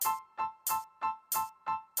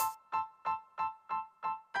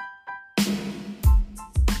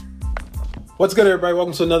What's good, everybody?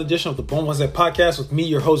 Welcome to another edition of the Bone Ones That Podcast with me,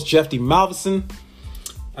 your host, Jeff D. Malvison.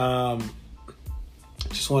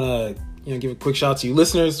 Just want to give a quick shout out to you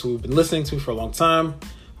listeners who've been listening to me for a long time.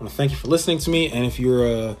 I want to thank you for listening to me. And if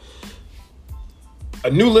you're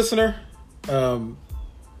a new listener, I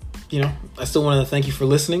still want to thank you for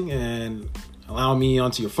listening and allowing me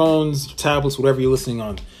onto your phones, your tablets, whatever you're listening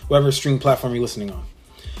on, whatever streaming platform you're listening on.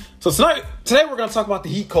 So today we're going to talk about the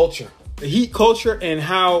Heat culture. The Heat culture and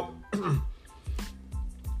how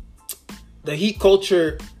the Heat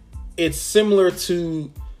culture, it's similar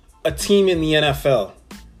to a team in the NFL.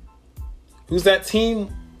 Who's that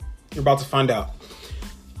team? You're about to find out.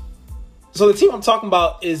 So the team I'm talking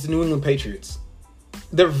about is the New England Patriots.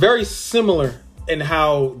 They're very similar in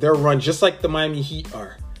how they're run, just like the Miami Heat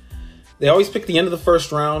are. They always pick the end of the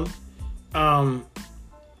first round. I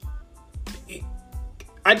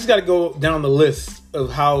just got to go down the list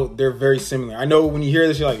of how they're very similar. I know when you hear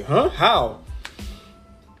this, you're like, huh? How?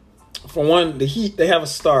 For one, the Heat, they have a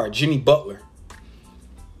star, Jimmy Butler.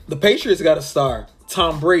 The Patriots got a star,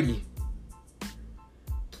 Tom Brady.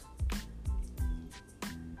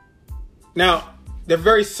 Now, they're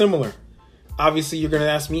very similar. Obviously, you're going to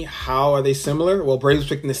ask me, how are they similar? Well, Brady was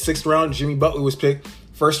picked in the 6th round. Jimmy Butler was picked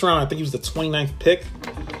first round. I think he was the 29th pick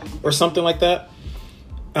or something like that.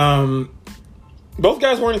 Both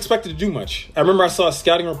guys weren't expected to do much. I remember I saw a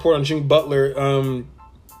scouting report on Jimmy Butler.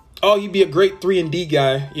 He'd be a great 3-and-D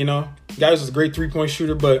guy, Guy who's a great three-point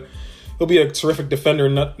shooter, but he'll be a terrific defender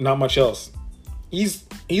and not much else. He's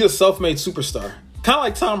a self-made superstar. Kind of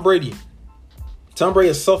like Tom Brady. Tom Brady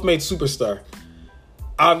is a self-made superstar.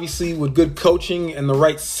 Obviously, with good coaching and the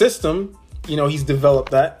right system, he's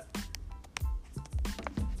developed that.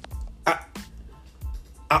 I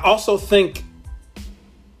also think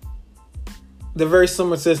they're very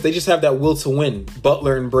similar to this. They just have that will to win,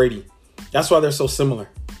 Butler and Brady. That's why they're so similar.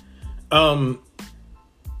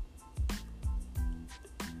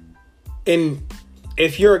 And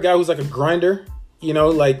if you're a guy who's like a grinder,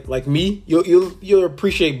 like me, you'll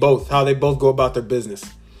appreciate both, how they both go about their business.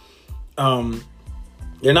 They're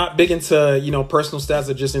not big into, personal stats.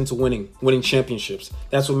 They're just into winning championships.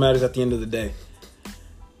 That's what matters at the end of the day.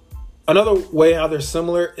 Another way how they're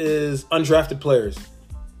similar is undrafted players.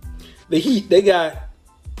 The Heat, they got,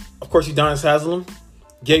 of course, Udonis Haslem,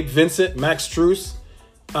 Gabe Vincent, Max Strus,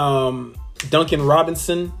 Duncan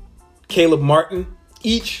Robinson, Caleb Martin.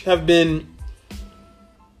 Each have been,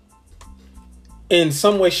 in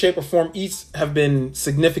some way, shape, or form, each have been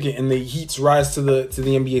significant in the Heat's rise to the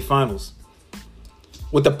NBA Finals.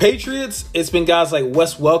 With the Patriots, it's been guys like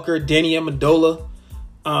Wes Welker, Danny Amendola.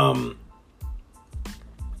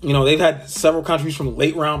 They've had several contributions from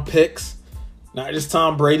late-round picks. Not just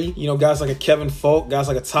Tom Brady. Guys like a Kevin Folk, guys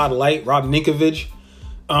like a Todd Light, Rob Ninkovich.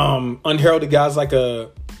 Unheralded guys like a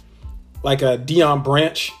Deion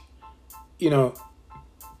Branch.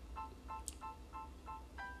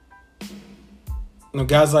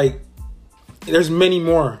 Guys like, there's many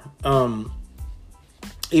more.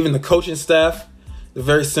 Even the coaching staff, they're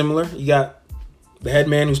very similar. You got the head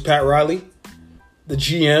man, who's Pat Riley, the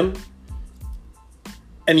GM,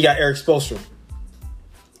 and you got Eric Spoelstra.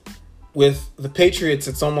 With the Patriots,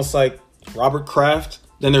 it's almost like Robert Kraft,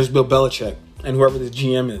 then there's Bill Belichick, and whoever the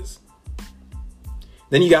GM is.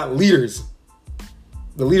 Then you got leaders.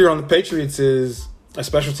 The leader on the Patriots is a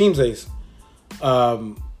special teams ace,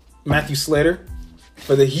 Matthew Slater.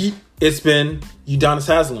 For the Heat, it's been Udonis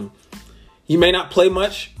Haslem. He may not play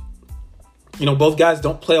much. Both guys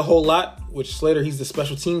don't play a whole lot, which Slater, he's the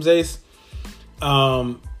special teams ace.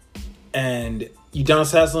 And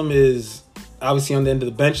Udonis Haslem is obviously on the end of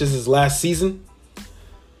the bench. This is his last season.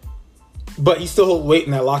 But he still holds weight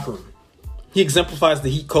in that locker room. He exemplifies the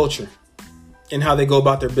Heat culture and how they go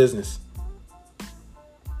about their business.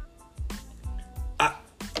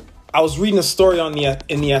 I was reading a story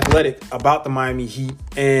in the Athletic about the Miami Heat,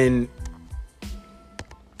 and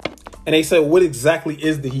they said, what exactly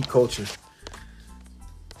is the Heat culture?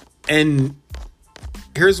 And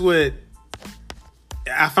here's what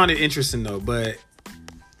I found it interesting, though. But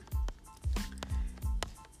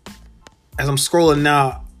as I'm scrolling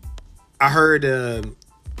now, I heard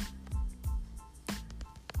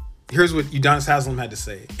here's what Udonis Haslem had to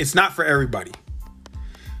say. It's not for everybody.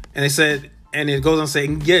 And they said, and it goes on to say, it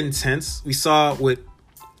can get intense. We saw with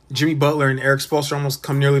Jimmy Butler and Eric Spoelstra almost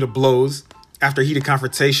come nearly to blows after a heated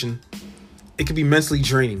confrontation. It can be mentally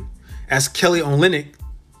draining. As Kelly Olynyk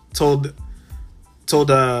told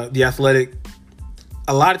The Athletic,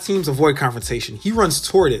 a lot of teams avoid confrontation. He runs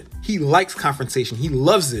toward it. He likes confrontation. He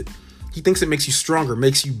loves it. He thinks it makes you stronger,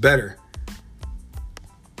 makes you better.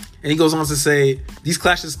 And he goes on to say, these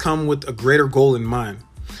clashes come with a greater goal in mind.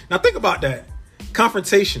 Now think about that.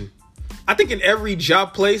 confrontation. I think in every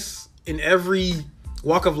job place, in every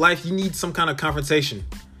walk of life, you need some kind of confrontation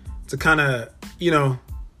to kind of,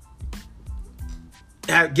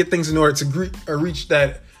 get things in order to reach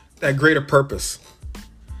that greater purpose.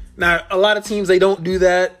 Now, a lot of teams, they don't do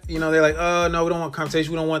that. They're like, oh, no, we don't want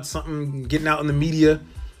confrontation. We don't want something getting out in the media.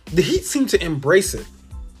 The Heat seem to embrace it,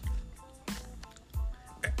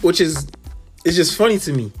 which is just funny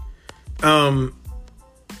to me. And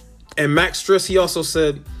Max Struss, he also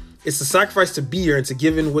said, it's a sacrifice to be here and to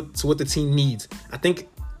give in to what the team needs. I think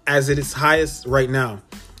as at its highest right now,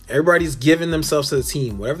 everybody's giving themselves to the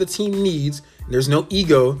team. Whatever the team needs, there's no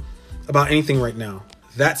ego about anything right now.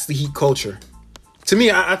 That's the Heat culture. To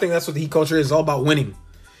me, I think that's what the Heat culture is. It's all about winning.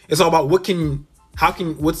 It's all about how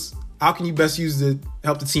can you best use to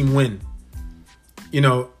help the team win?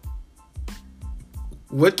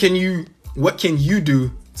 What can you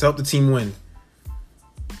do to help the team win?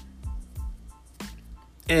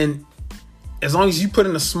 And as long as you put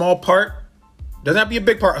in a small part, doesn't have to be a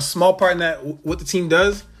big part, a small part in that what the team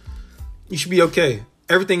does, you should be okay.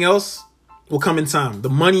 Everything else will come in time. The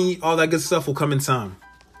money, all that good stuff will come in time.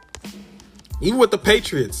 Even with the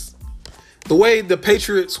Patriots, the way the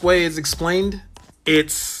Patriots way is explained,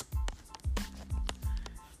 it's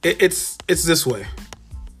this way.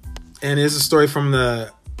 And it's a story from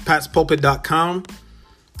the patspulpit.com.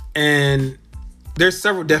 And there's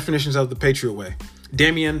several definitions of the Patriot way.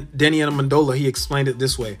 Danny Amendola, he explained it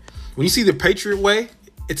this way. When you see the Patriot way,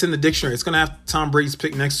 it's in the dictionary. It's going to have Tom Brady's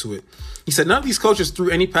pick next to it. He said none of these coaches threw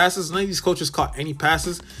any passes. None of these coaches caught any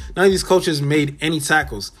passes. None of these coaches made any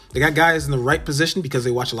tackles. They got guys in the right position because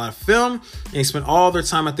they watch a lot of film and they spend all their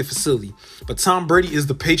time at the facility. But Tom Brady is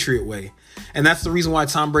the Patriot way. And that's the reason why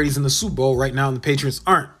Tom Brady's in the Super Bowl right now and the Patriots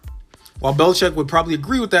aren't. While Belichick would probably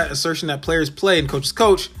agree with that assertion that players play and coaches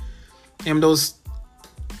coach, Amendola's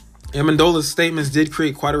statements did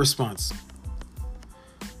create quite a response.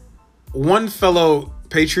 One fellow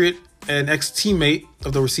Patriot, an ex-teammate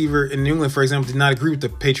of the receiver in New England, for example, did not agree with the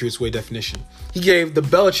Patriots way definition. He gave the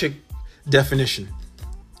Belichick definition.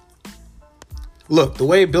 Look, the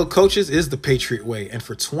way Bill coaches is the Patriot way. And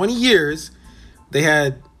for 20 years, they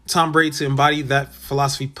had Tom Brady to embody that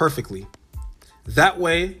philosophy perfectly. That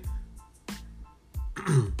way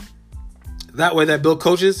that Bill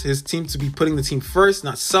coaches his team to be putting the team first,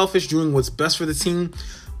 not selfish, doing what's best for the team,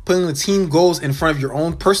 putting the team goals in front of your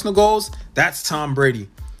own personal goals. That's Tom Brady.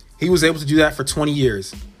 He was able to do that for 20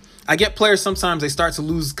 years. I get players sometimes, they start to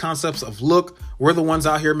lose concepts of, look, we're the ones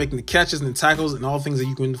out here making the catches and the tackles and all the things that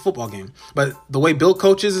you can win the football game. But the way Bill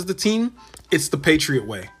coaches is the team, it's the Patriot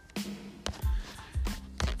way.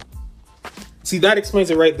 See, that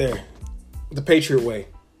explains it right there. The Patriot way.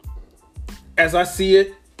 As I see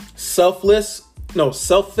it, selfless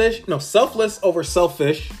over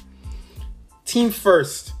selfish. Team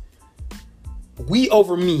first. We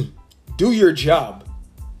over me. Do your job.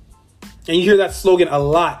 And you hear that slogan a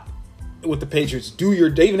lot with the Patriots.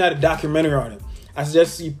 They even had a documentary on it. I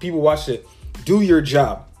suggest you people watch it. Do your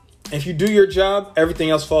job. And if you do your job,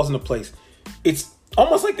 everything else falls into place. It's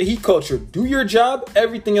almost like the Heat culture. Do your job,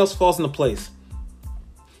 everything else falls into place.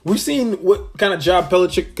 We've seen what kind of job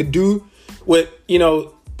Belichick could do with,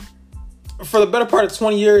 for the better part of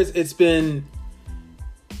 20 years, it's been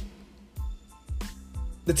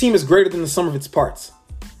the team is greater than the sum of its parts.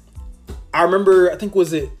 I remember, I think,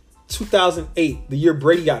 was it 2008, the year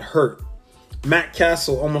Brady got hurt. Matt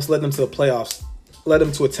Castle almost led them to the playoffs, led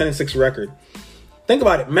them to a 10-6 record. Think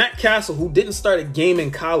about it. Matt Castle, who didn't start a game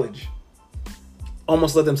in college,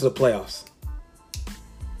 almost led them to the playoffs.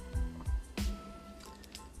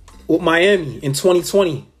 With Miami in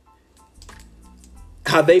 2020,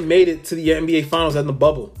 how they made it to the NBA Finals in the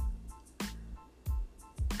bubble.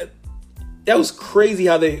 That was crazy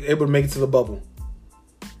how they were able to make it to the bubble.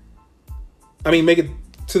 I mean, make it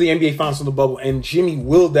to the NBA Finals from the bubble. And Jimmy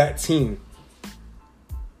willed that team.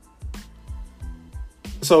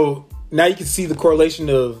 So now you can see the correlation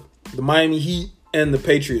of the Miami Heat and the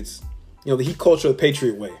Patriots. The Heat culture, the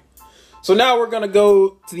Patriot way. So now we're going to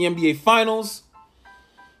go to the NBA Finals.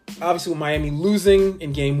 Obviously with Miami losing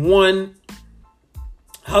in Game 1.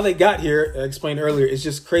 How they got here, I explained earlier, is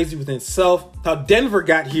just crazy within itself. How Denver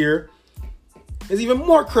got here is even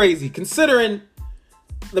more crazy, considering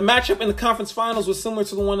the matchup in the conference finals was similar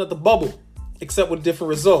to the one at the bubble, except with a different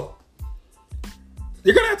result.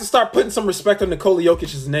 You're going to have to start putting some respect on Nikola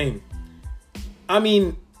Jokic's name. I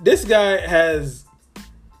mean, this guy has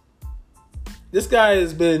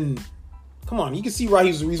been, come on, you can see why he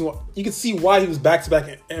was the reason why, you can see why he was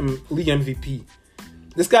back-to-back league MVP.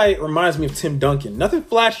 This guy reminds me of Tim Duncan. Nothing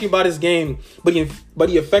flashy about his game, but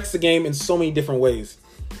he affects the game in so many different ways.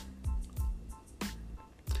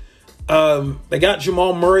 They got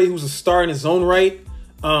Jamal Murray, who's a star in his own right.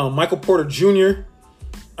 Michael Porter Jr.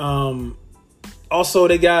 Also,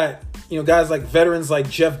 they got, guys like veterans like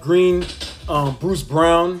Jeff Green, Bruce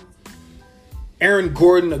Brown, Aaron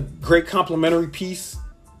Gordon, a great complimentary piece.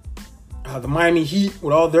 The Miami Heat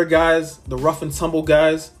with all their guys, the rough and tumble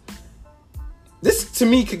guys. This, to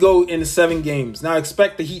me, could go into 7 games. Now, I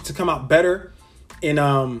expect the Heat to come out better in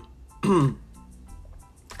game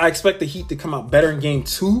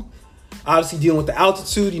 2. Obviously, dealing with the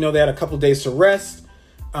altitude. They had a couple days to rest.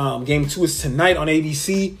 Game 2 is tonight on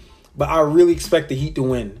ABC. But I really expect the Heat to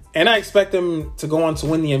win. And I expect them to go on to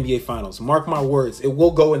win the NBA Finals. Mark my words. It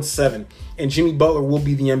will go in 7. And Jimmy Butler will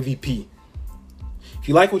be the MVP. If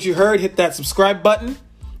you like what you heard, hit that subscribe button.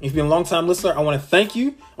 If you've been a long-time listener, I want to thank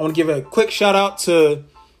you. I want to give a quick shout-out to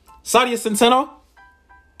Sadia Centeno.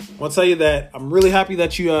 I want to tell you that I'm really happy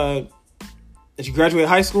that you graduated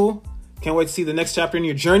high school. Can't wait to see the next chapter in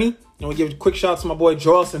your journey. I want to give a quick shout-out to my boy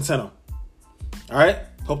Joel Centeno. All right?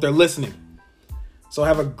 Hope they're listening. So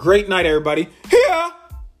have a great night, everybody.